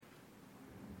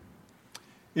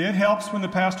It helps when the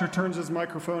pastor turns his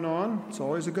microphone on. It's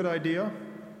always a good idea.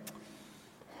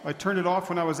 I turned it off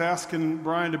when I was asking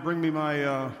Brian to bring me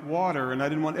my water, and I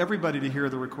didn't want everybody to hear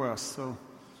the request, so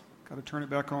got to turn it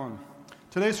back on.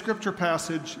 Today's scripture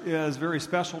passage is very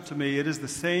special to me. It is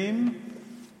the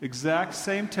exact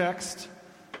same text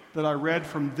that I read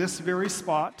from this very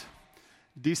spot,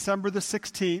 December the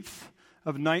 16th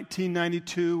of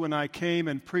 1992, when I came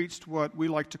and preached what we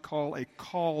like to call a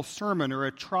call sermon or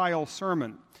a trial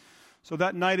sermon. So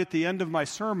that night at the end of my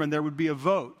sermon, there would be a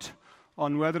vote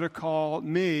on whether to call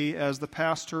me as the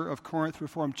pastor of Corinth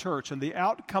Reformed Church. And the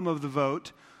outcome of the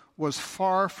vote was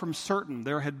far from certain.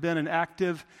 There had been an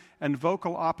active and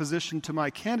vocal opposition to my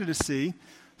candidacy,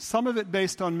 some of it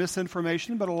based on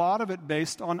misinformation, but a lot of it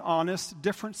based on honest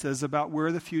differences about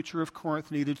where the future of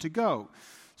Corinth needed to go.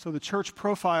 So the church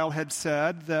profile had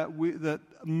said that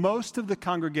most of the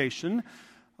congregation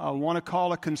want to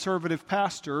call a conservative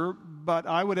pastor, but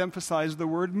I would emphasize the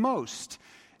word most.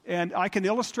 And I can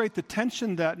illustrate the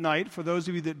tension that night for those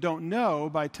of you that don't know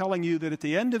by telling you that at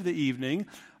the end of the evening,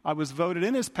 I was voted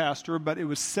in as pastor, but it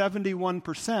was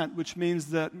 71%, which means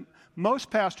that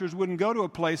most pastors wouldn't go to a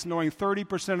place knowing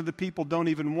 30% of the people don't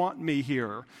even want me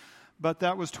here. But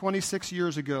that was 26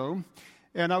 years ago.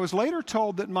 And I was later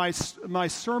told that my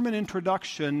sermon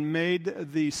introduction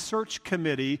made the search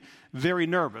committee very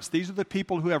nervous. These are the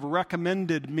people who have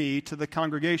recommended me to the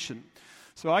congregation.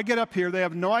 So I get up here, they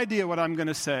have no idea what I'm going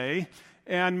to say,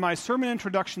 and my sermon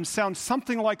introduction sounds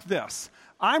something like this.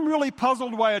 I'm really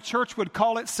puzzled why a church would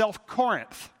call itself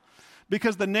Corinth,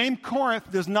 because the name Corinth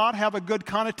does not have a good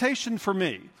connotation for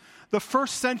me. The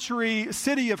first century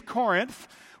city of Corinth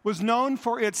was known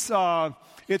for its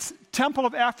temple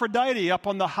of Aphrodite up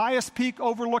on the highest peak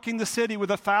overlooking the city with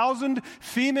 1,000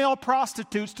 female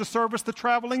prostitutes to service the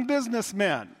traveling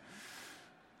businessmen.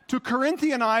 To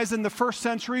Corinthianize in the first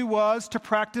century was to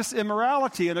practice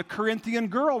immorality, and a Corinthian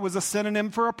girl was a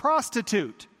synonym for a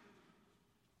prostitute.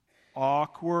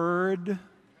 Awkward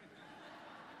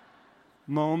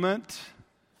moment.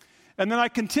 And then I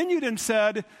continued and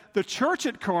said the church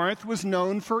at Corinth was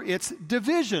known for its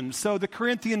division. So the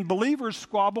Corinthian believers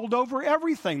squabbled over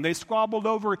everything. They squabbled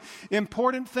over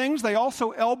important things. They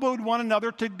also elbowed one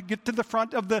another to get to the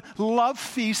front of the love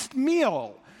feast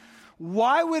meal.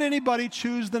 Why would anybody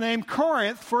choose the name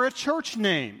Corinth for a church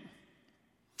name?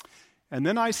 And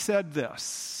then I said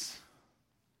this.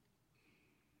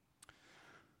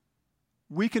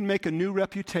 We can make a new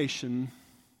reputation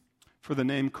for the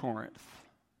name Corinth.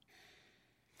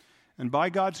 And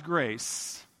by God's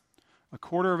grace, a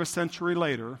quarter of a century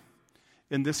later,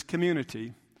 in this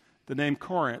community, the name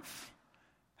Corinth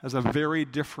has a very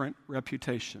different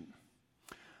reputation.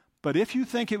 But if you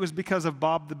think it was because of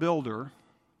Bob the Builder,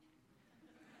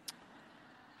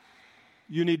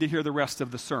 you need to hear the rest of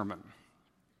the sermon.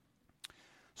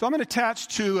 So I'm going to attach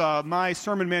to my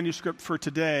sermon manuscript for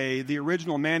today the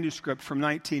original manuscript from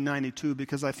 1992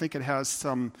 because I think it has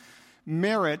some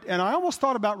merit. And I almost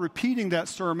thought about repeating that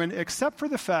sermon except for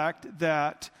the fact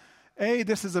that, A,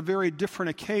 this is a very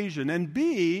different occasion, and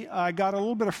B, I got a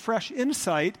little bit of fresh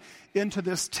insight into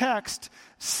this text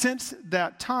since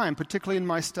that time, particularly in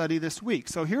my study this week.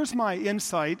 So here's my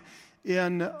insight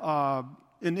in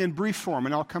brief form,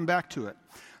 and I'll come back to it.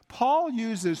 Paul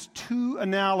uses two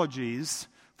analogies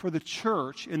for the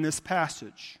church in this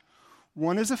passage.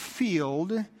 One is a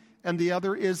field, and the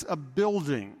other is a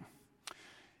building.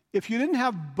 If you didn't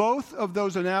have both of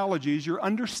those analogies, your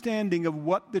understanding of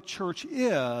what the church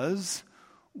is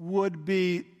would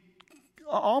be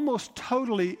almost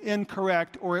totally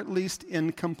incorrect or at least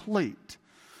incomplete.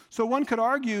 So one could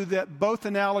argue that both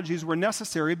analogies were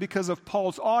necessary because of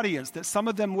Paul's audience, that some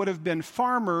of them would have been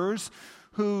farmers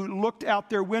who looked out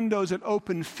their windows at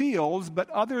open fields, but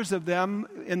others of them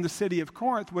in the city of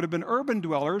Corinth would have been urban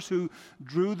dwellers who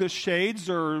drew the shades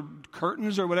or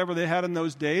curtains or whatever they had in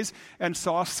those days and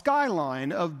saw a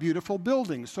skyline of beautiful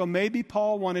buildings. So maybe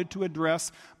Paul wanted to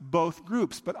address both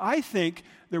groups, but I think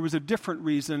there was a different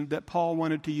reason that Paul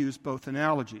wanted to use both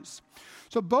analogies.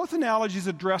 So both analogies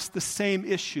address the same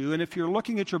issue, and if you're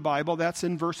looking at your Bible, that's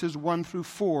in verses 1 through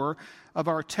 4 of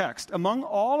our text. Among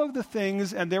all of the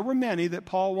things, and there were many that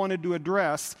Paul wanted to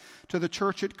address to the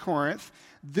church at Corinth,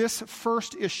 this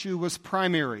first issue was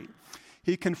primary.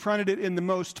 He confronted it in the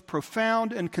most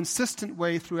profound and consistent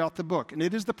way throughout the book, and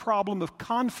it is the problem of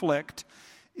conflict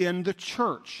in the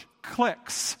church,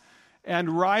 cliques. and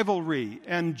rivalry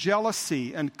and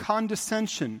jealousy and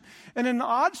condescension. And in an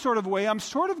odd sort of way, I'm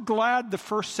sort of glad the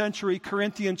first century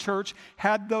Corinthian church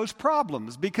had those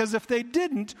problems, because if they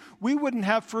didn't, we wouldn't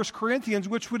have 1 Corinthians,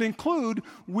 which would include,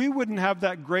 we wouldn't have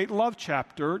that great love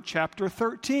chapter, chapter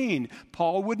 13.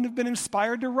 Paul wouldn't have been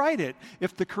inspired to write it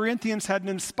if the Corinthians hadn't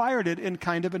inspired it in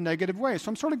kind of a negative way. So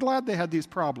I'm sort of glad they had these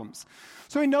problems.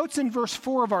 So he notes in verse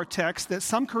 4 of our text that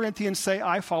some Corinthians say,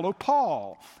 I follow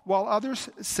Paul, while others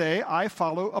say, I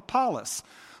follow Apollos.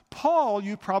 Paul,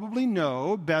 you probably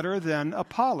know better than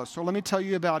Apollos, so let me tell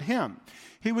you about him.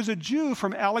 He was a Jew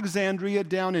from Alexandria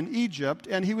down in Egypt,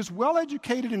 and he was well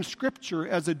educated in Scripture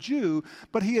as a Jew,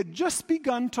 but he had just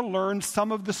begun to learn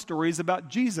some of the stories about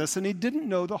Jesus, and he didn't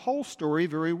know the whole story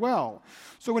very well.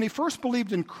 So when he first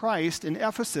believed in Christ in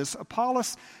Ephesus,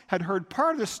 Apollos had heard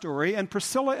part of the story, and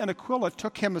Priscilla and Aquila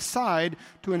took him aside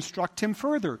to instruct him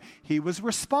further. He was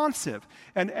responsive.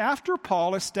 And after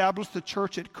Paul established the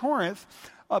church at Corinth,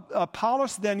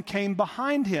 Apollos then came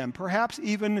behind him. Perhaps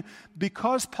even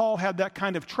because Paul had that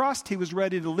kind of trust, he was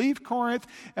ready to leave Corinth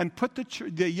and put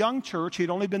the young church, he'd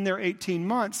only been there 18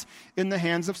 months, in the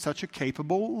hands of such a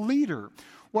capable leader.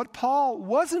 What Paul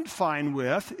wasn't fine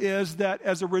with is that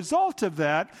as a result of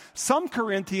that, some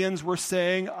Corinthians were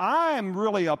saying, I'm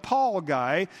really a Paul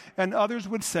guy, and others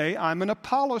would say, I'm an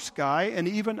Apollos guy, and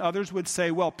even others would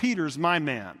say, well, Peter's my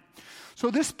man.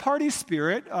 So this party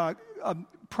spirit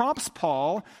prompts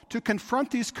Paul to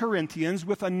confront these Corinthians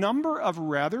with a number of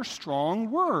rather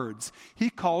strong words. He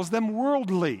calls them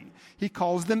worldly. He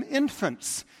calls them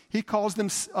infants. He calls them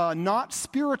not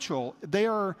spiritual. They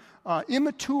are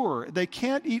immature. They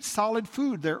can't eat solid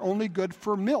food. They're only good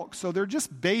for milk. So they're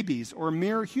just babies or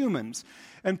mere humans.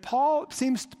 And Paul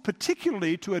seems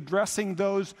particularly to addressing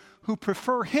those who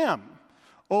prefer him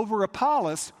over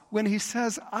Apollos when he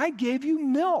says, I gave you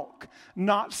milk,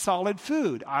 not solid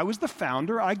food. I was the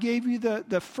founder. I gave you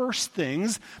the first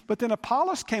things. But then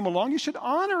Apollos came along. You should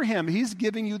honor him. He's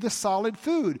giving you the solid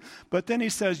food. But then he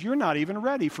says, you're not even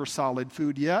ready for solid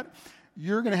food yet.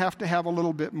 You're going to have a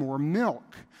little bit more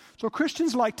milk. So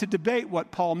Christians like to debate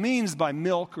what Paul means by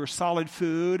milk or solid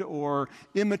food or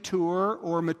immature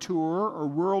or mature or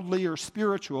worldly or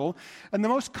spiritual. And the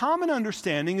most common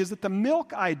understanding is that the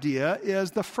milk idea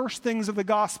is the first things of the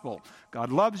gospel.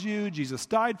 God loves you. Jesus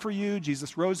died for you.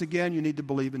 Jesus rose again. You need to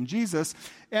believe in Jesus.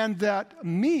 And that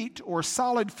meat or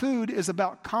solid food is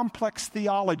about complex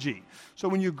theology. So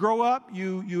when you grow up,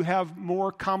 you have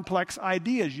more complex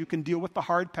ideas. You can deal with the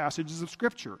hard passages of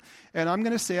Scripture. And I'm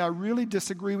going to say I really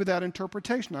disagree with that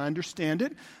interpretation. I understand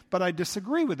it, but I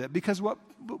disagree with it, because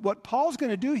what Paul's going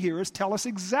to do here is tell us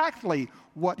exactly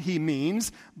what he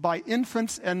means by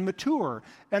infants and mature.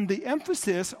 And the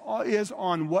emphasis is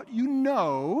on what you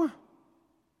know.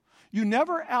 You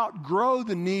never outgrow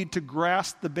the need to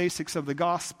grasp the basics of the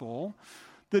gospel.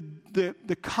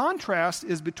 The contrast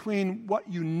is between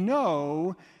what you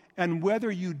know and whether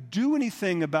you do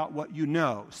anything about what you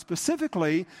know.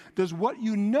 Specifically, does what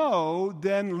you know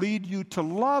then lead you to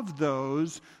love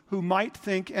those who might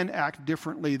think and act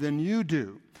differently than you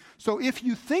do? So if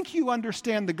you think you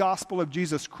understand the gospel of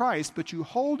Jesus Christ, but you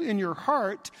hold in your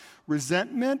heart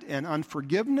resentment and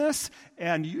unforgiveness,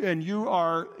 and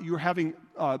you're having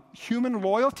human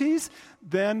loyalties,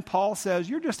 then Paul says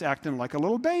you're just acting like a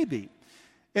little baby.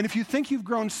 And if you think you've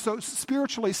grown so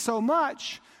spiritually so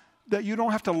much that you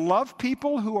don't have to love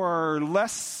people who are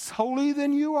less holy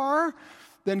than you are,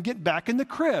 then get back in the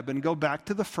crib and go back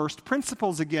to the first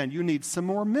principles again. You need some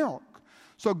more milk.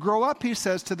 So grow up, he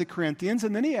says to the Corinthians,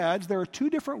 and then he adds, there are two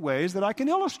different ways that I can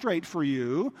illustrate for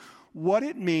you what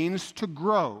it means to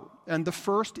grow. And the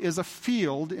first is a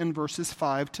field in verses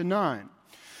 5 to 9.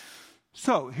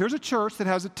 So here's a church that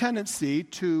has a tendency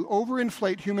to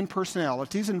overinflate human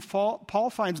personalities, and Paul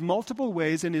finds multiple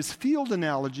ways in his field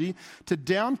analogy to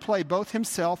downplay both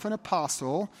himself and an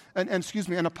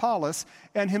Apollos,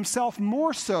 and himself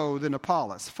more so than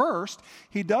Apollos. First,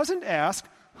 he doesn't ask,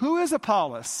 who is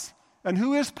Apollos and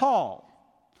who is Paul?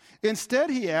 Instead,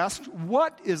 he asks,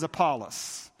 what is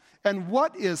Apollos and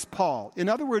what is Paul? In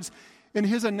other words, in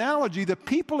his analogy, the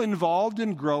people involved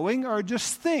in growing are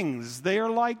just things. They are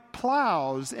like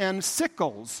plows and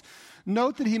sickles.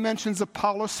 Note that he mentions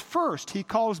Apollos first. He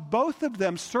calls both of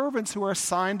them servants who are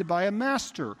assigned by a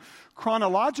master.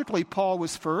 Chronologically, Paul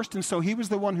was first, and so he was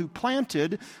the one who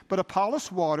planted, but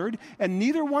Apollos watered, and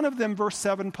neither one of them, verse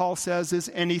 7, Paul says, is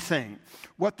anything.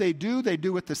 What they do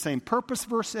with the same purpose,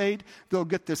 verse 8. They'll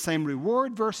get the same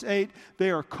reward, verse 8.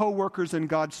 They are co-workers in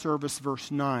God's service, verse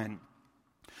 9.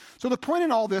 So the point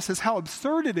in all this is how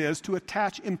absurd it is to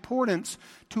attach importance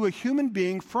to a human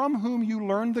being from whom you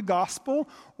learned the gospel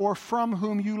or from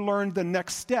whom you learned the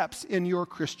next steps in your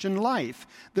Christian life.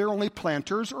 They're only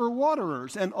planters or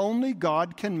waterers, and only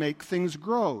God can make things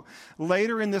grow.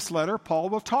 Later in this letter, Paul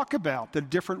will talk about the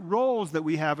different roles that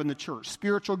we have in the church.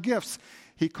 Spiritual gifts,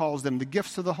 he calls them, the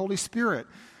gifts of the Holy Spirit.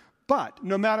 But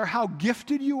no matter how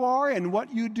gifted you are and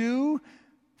what you do,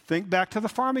 think back to the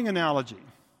farming analogy.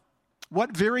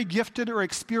 What very gifted or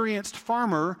experienced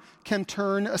farmer can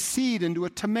turn a seed into a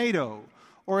tomato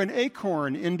or an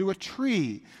acorn into a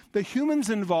tree? The humans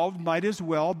involved might as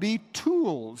well be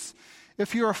tools.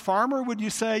 If you're a farmer, would you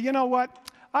say, you know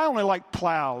what, I only like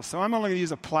plows, so I'm only going to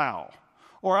use a plow.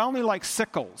 Or I only like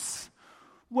sickles.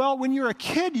 Well, when you're a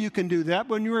kid, you can do that.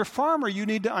 When you're a farmer, you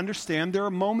need to understand there are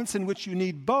moments in which you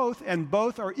need both, and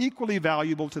both are equally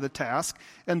valuable to the task.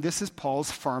 And this is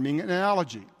Paul's farming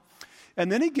analogy. And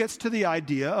then he gets to the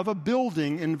idea of a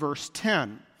building in verse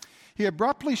 10. He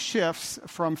abruptly shifts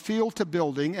from field to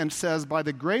building and says, by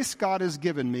the grace God has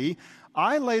given me,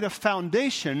 I laid a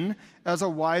foundation as a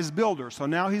wise builder. So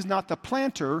now he's not the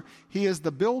planter, he is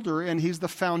the builder, and he's the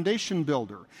foundation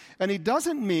builder. And he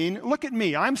doesn't mean, look at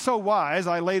me, I'm so wise,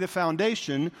 I laid a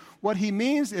foundation. What he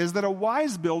means is that a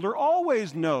wise builder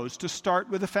always knows to start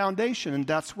with a foundation, and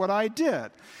that's what I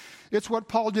did. It's what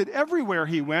Paul did everywhere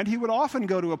he went. He would often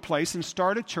go to a place and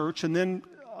start a church, and then,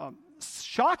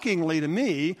 shockingly to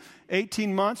me,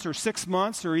 18 months or 6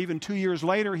 months or even 2 years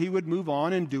later, he would move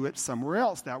on and do it somewhere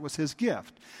else. That was his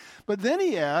gift. But then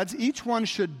he adds, each one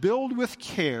should build with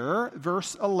care.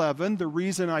 Verse 11, the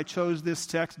reason I chose this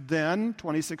text then,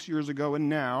 26 years ago and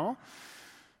now.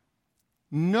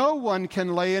 No one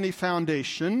can lay any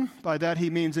foundation, by that he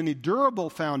means any durable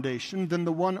foundation, than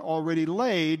the one already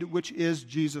laid, which is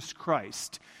Jesus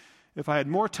Christ. If I had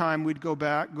more time, we'd go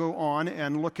on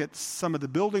and look at some of the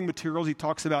building materials he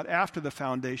talks about after the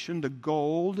foundation, the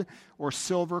gold or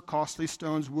silver, costly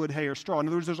stones, wood, hay, or straw. In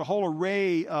other words, there's a whole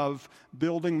array of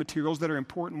building materials that are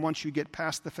important once you get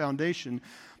past the foundation.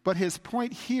 But his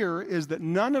point here is that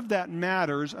none of that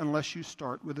matters unless you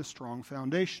start with a strong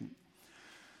foundation.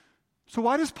 So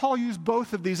why does Paul use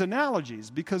both of these analogies?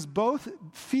 Because both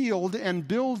field and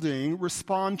building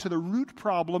respond to the root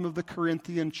problem of the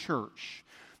Corinthian church.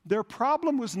 Their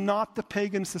problem was not the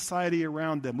pagan society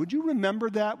around them. Would you remember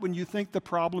that when you think the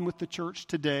problem with the church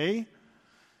today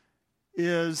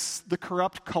is the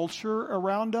corrupt culture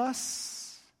around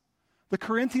us? The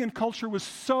Corinthian culture was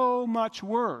so much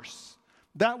worse.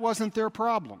 That wasn't their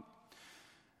problem.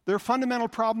 Their fundamental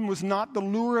problem was not the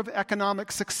lure of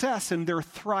economic success in their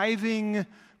thriving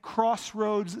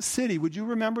crossroads city. Would you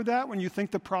remember that when you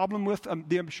think the problem with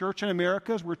the church in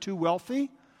America is we're too wealthy?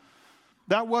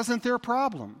 That wasn't their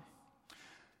problem.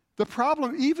 The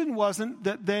problem even wasn't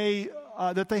that they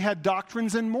had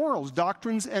doctrines and morals.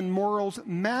 Doctrines and morals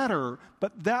matter,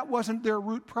 but that wasn't their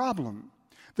root problem.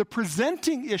 The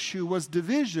presenting issue was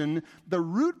division. The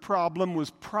root problem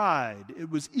was pride. It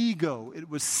was ego. It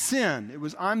was sin. It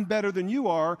was I'm better than you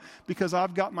are because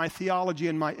I've got my theology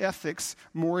and my ethics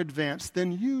more advanced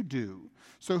than you do.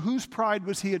 So whose pride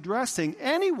was he addressing?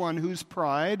 Anyone whose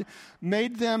pride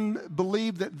made them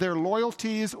believe that their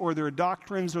loyalties or their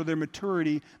doctrines or their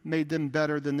maturity made them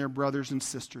better than their brothers and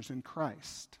sisters in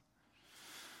Christ.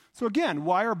 So again,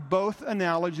 why are both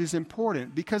analogies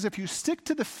important? Because if you stick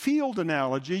to the field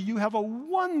analogy, you have a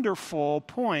wonderful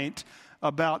point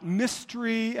about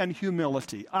mystery and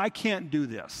humility. I can't do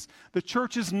this. The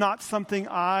church is not something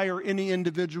I or any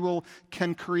individual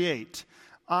can create.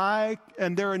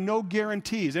 And there are no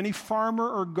guarantees. Any farmer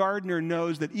or gardener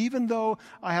knows that even though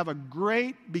I have a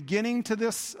great beginning to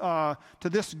this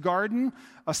garden,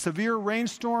 a severe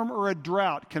rainstorm or a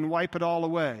drought can wipe it all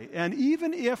away. And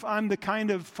even if I'm the kind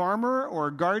of farmer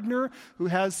or gardener who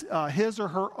has his or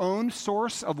her own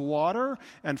source of water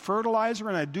and fertilizer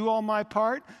and I do all my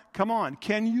part, come on,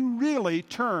 can you really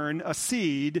turn a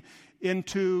seed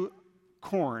into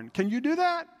corn? Can you do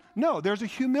that? No, there's a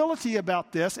humility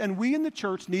about this, and we in the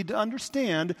church need to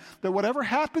understand that whatever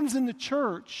happens in the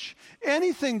church,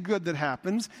 anything good that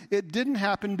happens, it didn't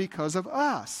happen because of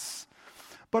us.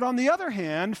 But on the other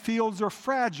hand, fields are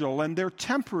fragile, and they're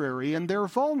temporary, and they're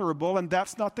vulnerable, and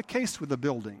that's not the case with a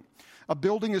building. A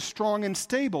building is strong and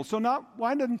stable. So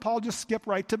why didn't Paul just skip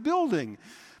right to building?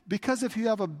 Because if you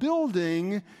have a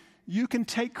building, you can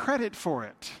take credit for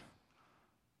it.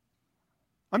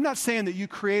 I'm not saying that you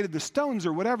created the stones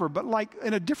or whatever, but like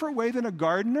in a different way than a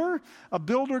gardener, a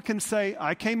builder can say,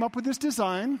 I came up with this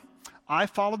design, I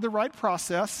followed the right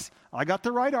process, I got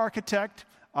the right architect,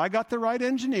 I got the right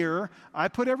engineer. I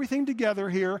put everything together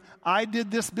here. I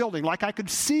did this building. Like I could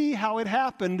see how it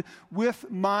happened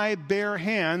with my bare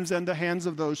hands and the hands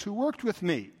of those who worked with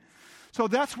me. So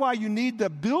that's why you need the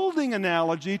building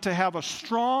analogy to have a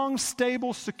strong,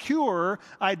 stable, secure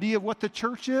idea of what the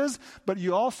church is, but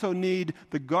you also need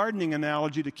the gardening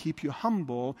analogy to keep you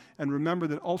humble and remember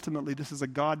that ultimately this is a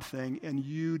God thing and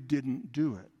you didn't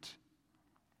do it.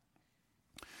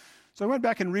 So I went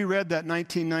back and reread that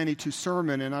 1992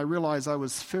 sermon, and I realized I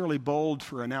was fairly bold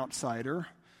for an outsider,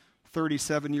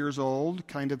 37 years old,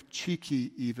 kind of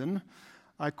cheeky even.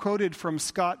 I quoted from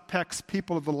Scott Peck's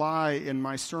People of the Lie in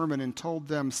my sermon and told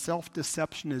them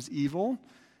self-deception is evil,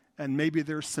 and maybe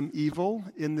there's some evil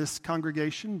in this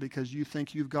congregation because you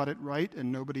think you've got it right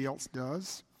and nobody else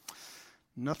does.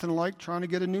 Nothing like trying to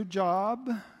get a new job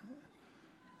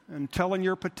and telling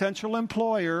your potential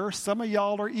employer, some of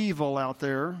y'all are evil out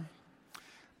there.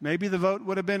 Maybe the vote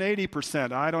would have been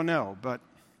 80%, I don't know, but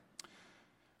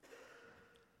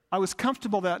I was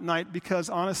comfortable that night because,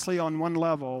 honestly, on one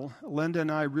level, Linda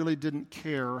and I really didn't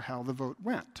care how the vote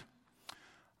went.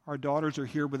 Our daughters are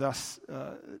here with us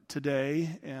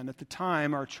today, and at the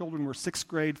time, our children were 6th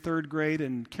grade, 3rd grade,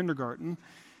 and kindergarten,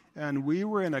 and we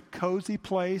were in a cozy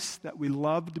place that we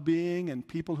loved being and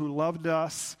people who loved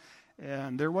us,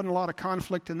 and there wasn't a lot of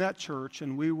conflict in that church,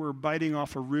 and we were biting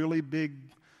off a really big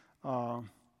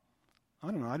I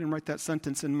didn't write that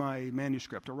sentence in my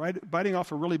manuscript. Biting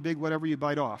off a really big whatever you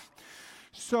bite off.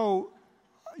 So,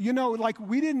 like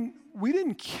we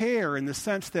didn't care in the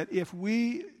sense that if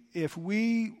the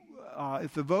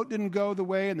vote didn't go the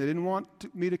way and they didn't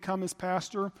want me to come as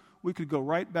pastor, we could go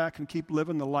right back and keep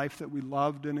living the life that we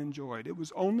loved and enjoyed. It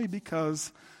was only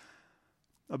because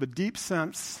of a deep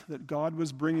sense that God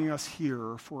was bringing us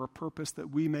here for a purpose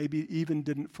that we maybe even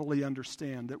didn't fully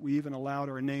understand, that we even allowed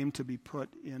our name to be put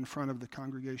in front of the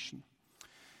congregation.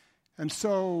 And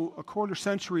so a quarter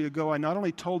century ago, I not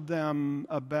only told them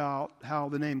about how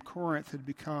the name Corinth had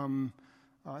become,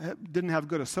 didn't have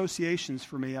good associations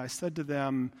for me, I said to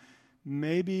them,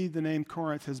 maybe the name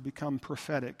Corinth has become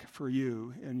prophetic for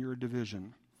you in your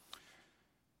division.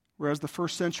 Whereas the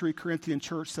first century Corinthian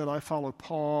church said, I follow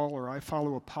Paul, or I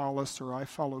follow Apollos, or I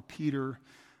follow Peter,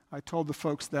 I told the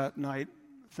folks that night,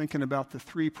 thinking about the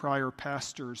 3 prior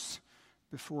pastors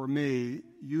before me,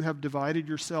 you have divided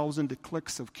yourselves into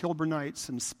cliques of Kilburnites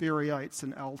and Spiriites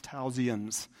and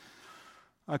Altausians.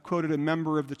 I quoted a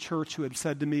member of the church who had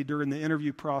said to me during the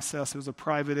interview process, it was a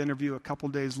private interview a couple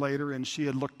days later, and she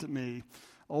had looked at me,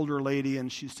 older lady,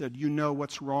 and she said, you know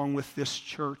what's wrong with this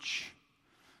church?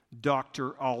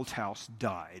 Dr. Althouse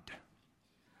died.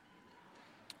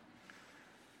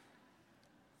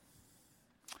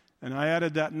 And I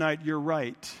added that night, you're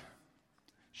right.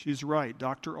 She's right.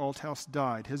 Dr. Althouse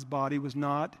died. His body was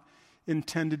not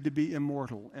intended to be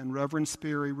immortal. And Reverend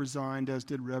Sperry resigned, as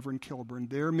did Reverend Kilburn.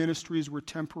 Their ministries were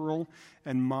temporal,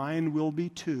 and mine will be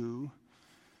too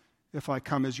if I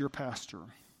come as your pastor.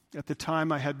 At the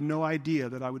time, I had no idea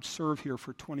that I would serve here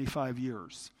for 25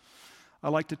 years. I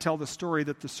like to tell the story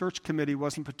that the search committee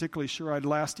wasn't particularly sure I'd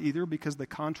last either because the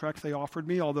contract they offered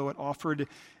me, although it offered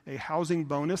a housing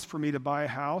bonus for me to buy a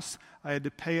house, I had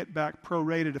to pay it back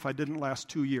prorated if I didn't last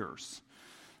 2 years.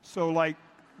 So,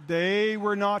 they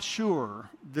were not sure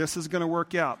this is going to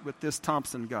work out with this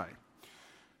Thompson guy.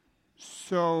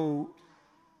 So,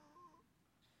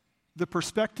 the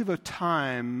perspective of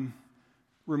time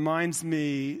reminds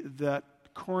me that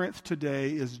Corinth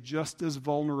today is just as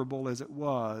vulnerable as it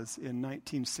was in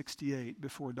 1968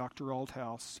 before Dr.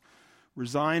 Althouse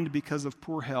resigned because of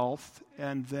poor health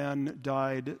and then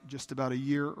died just about a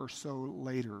year or so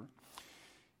later.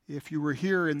 If you were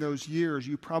here in those years,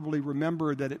 you probably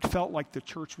remember that it felt like the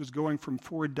church was going from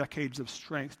 4 decades of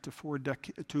strength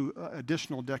to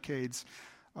additional decades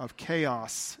of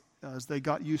chaos as they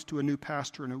got used to a new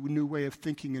pastor and a new way of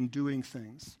thinking and doing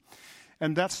things.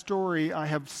 And that story, I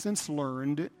have since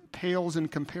learned, pales in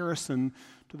comparison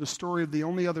to the story of the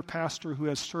only other pastor who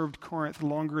has served Corinth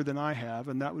longer than I have,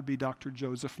 and that would be Dr.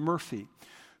 Joseph Murphy,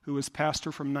 who was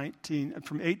pastor from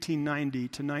 1890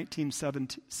 to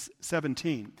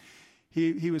 1917.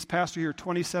 He was pastor here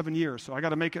 27 years, so I got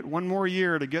to make it one more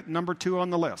year to get number 2 on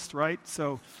the list, right?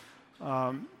 So,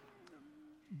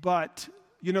 but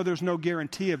there's no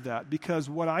guarantee of that because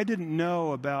what I didn't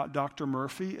know about Dr.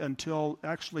 Murphy until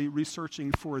actually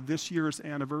researching for this year's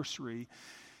anniversary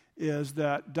is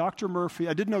that Dr. Murphy,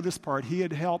 I did know this part, he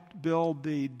had helped build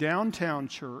the downtown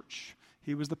church.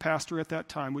 He was the pastor at that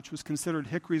time, which was considered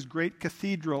Hickory's great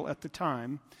cathedral at the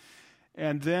time.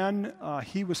 And then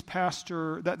he was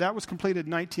pastor, that was completed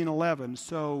in 1911.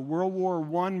 So World War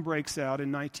I breaks out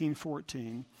in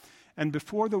 1914. And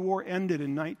before the war ended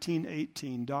in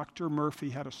 1918, Dr. Murphy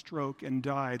had a stroke and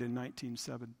died in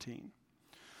 1917.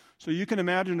 So you can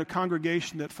imagine a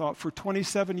congregation that thought, for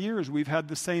 27 years we've had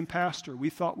the same pastor. We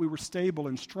thought we were stable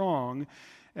and strong,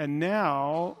 and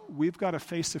now we've got to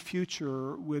face a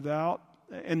future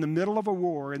in the middle of a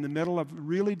war, in the middle of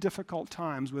really difficult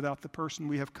times, without the person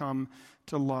we have come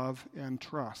to love and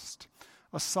trust.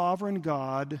 A sovereign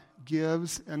God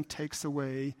gives and takes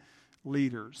away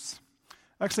leaders.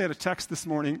 I actually had a text this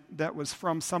morning that was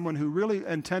from someone who really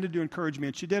intended to encourage me,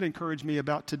 and she did encourage me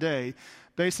about today.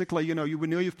 Basically, you know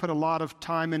you've put a lot of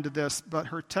time into this, but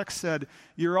her text said,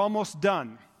 "You're almost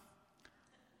done."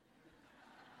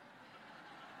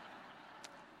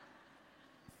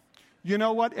 You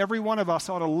know what? Every one of us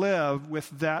ought to live with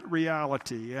that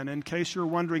reality. And in case you're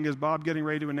wondering, is Bob getting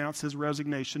ready to announce his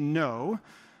resignation? No.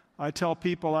 I tell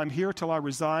people I'm here till I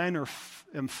resign or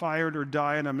am fired or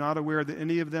die, and I'm not aware that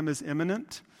any of them is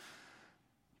imminent.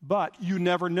 But you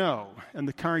never know, and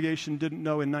the congregation didn't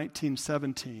know in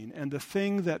 1917. And the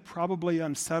thing that probably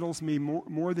unsettles me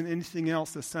more than anything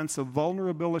else, the sense of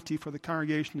vulnerability for the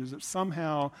congregation, is that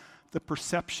somehow the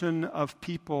perception of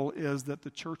people is that the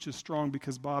church is strong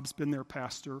because Bob's been their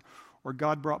pastor, or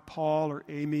God brought Paul or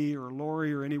Amy or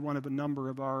Lori or any one of a number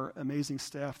of our amazing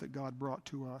staff that God brought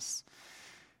to us.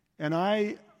 And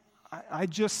I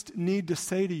just need to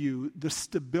say to you, the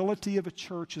stability of a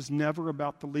church is never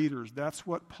about the leaders. That's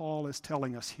what Paul is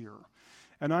telling us here.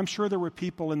 And I'm sure there were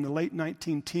people in the late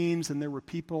 19-teens and there were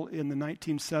people in the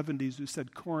 1970s who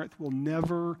said Corinth will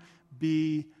never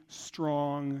be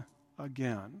strong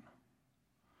again.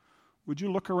 Would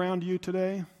you look around you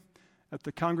today at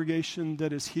the congregation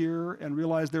that is here and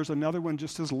realize there's another one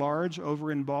just as large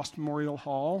over in Boston Memorial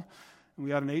Hall? And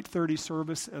we had an 8:30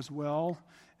 service as well.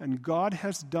 And God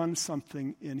has done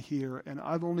something in here, and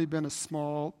I've only been a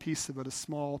small piece of it, a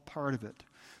small part of it.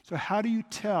 So how do you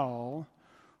tell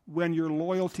when your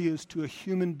loyalty is to a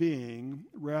human being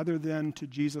rather than to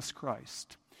Jesus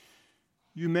Christ?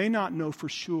 You may not know for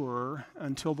sure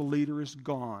until the leader is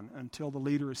gone, until the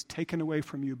leader is taken away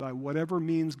from you by whatever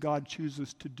means God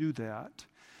chooses to do that.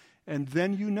 And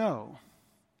then you know.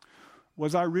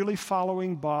 Was I really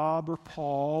following Bob or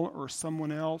Paul or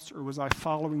someone else, or was I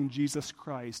following Jesus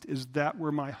Christ? Is that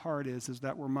where my heart is? Is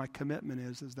that where my commitment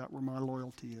is? Is that where my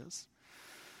loyalty is?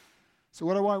 So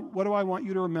what do I want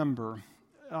you to remember?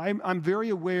 I'm very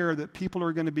aware that people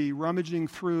are going to be rummaging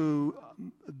through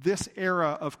this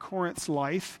era of Corinth's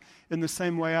life in the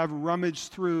same way I've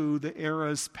rummaged through the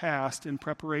eras past in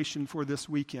preparation for this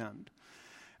weekend.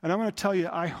 And I'm going to tell you,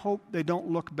 I hope they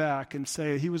don't look back and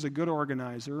say he was a good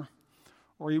organizer,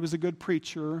 or he was a good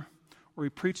preacher, or he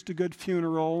preached a good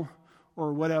funeral,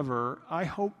 or whatever. I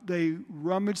hope they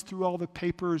rummage through all the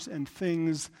papers and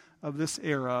things of this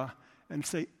era and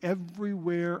say,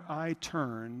 everywhere I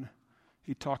turn,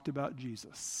 he talked about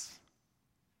Jesus.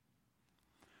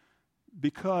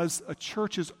 Because a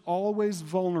church is always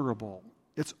vulnerable.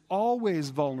 It's always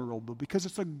vulnerable because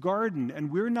it's a garden,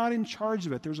 and we're not in charge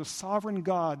of it. There's a sovereign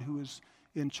God who is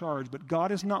in charge, but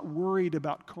God is not worried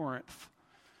about Corinth.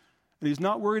 And he's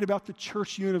not worried about the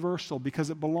church universal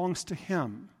because it belongs to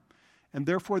him. And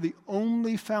therefore, the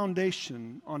only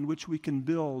foundation on which we can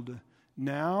build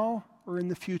now or in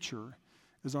the future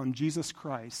is on Jesus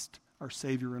Christ, our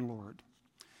Savior and Lord.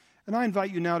 And I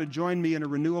invite you now to join me in a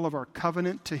renewal of our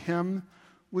covenant to him.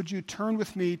 Would you turn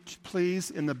with me, please,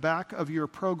 in the back of your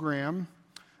program,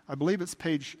 I believe it's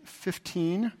page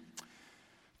 15,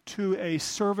 to a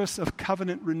service of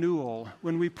covenant renewal.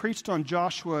 When we preached on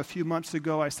Joshua a few months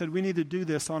ago, I said we need to do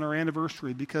this on our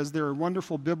anniversary because there are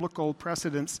wonderful biblical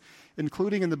precedents,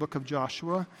 including in the book of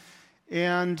Joshua.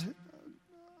 And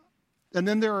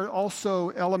then there are also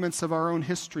elements of our own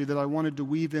history that I wanted to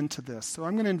weave into this. So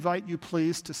I'm going to invite you,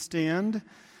 please, to stand.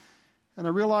 And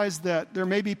I realize that there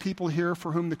may be people here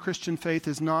for whom the Christian faith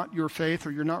is not your faith,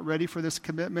 or you're not ready for this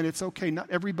commitment. It's okay.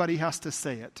 Not everybody has to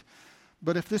say it.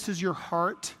 But if this is your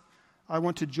heart, I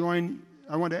want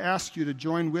to ask you to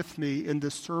join with me in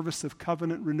this service of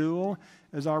covenant renewal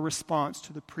as our response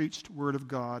to the preached word of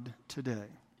God today.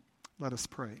 Let us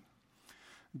pray.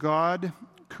 God,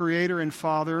 Creator and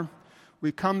Father,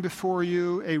 we come before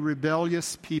you a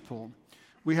rebellious people.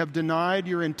 We have denied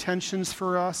your intentions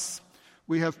for us.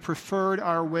 We have preferred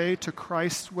our way to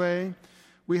Christ's way.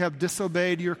 We have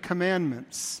disobeyed your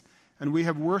commandments. And we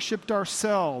have worshipped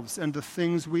ourselves and the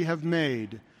things we have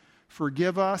made.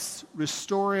 Forgive us,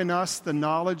 restore in us the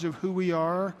knowledge of who we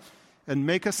are, and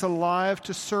make us alive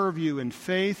to serve you in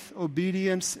faith,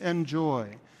 obedience, and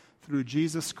joy. Through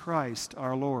Jesus Christ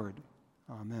our Lord.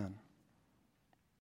 Amen.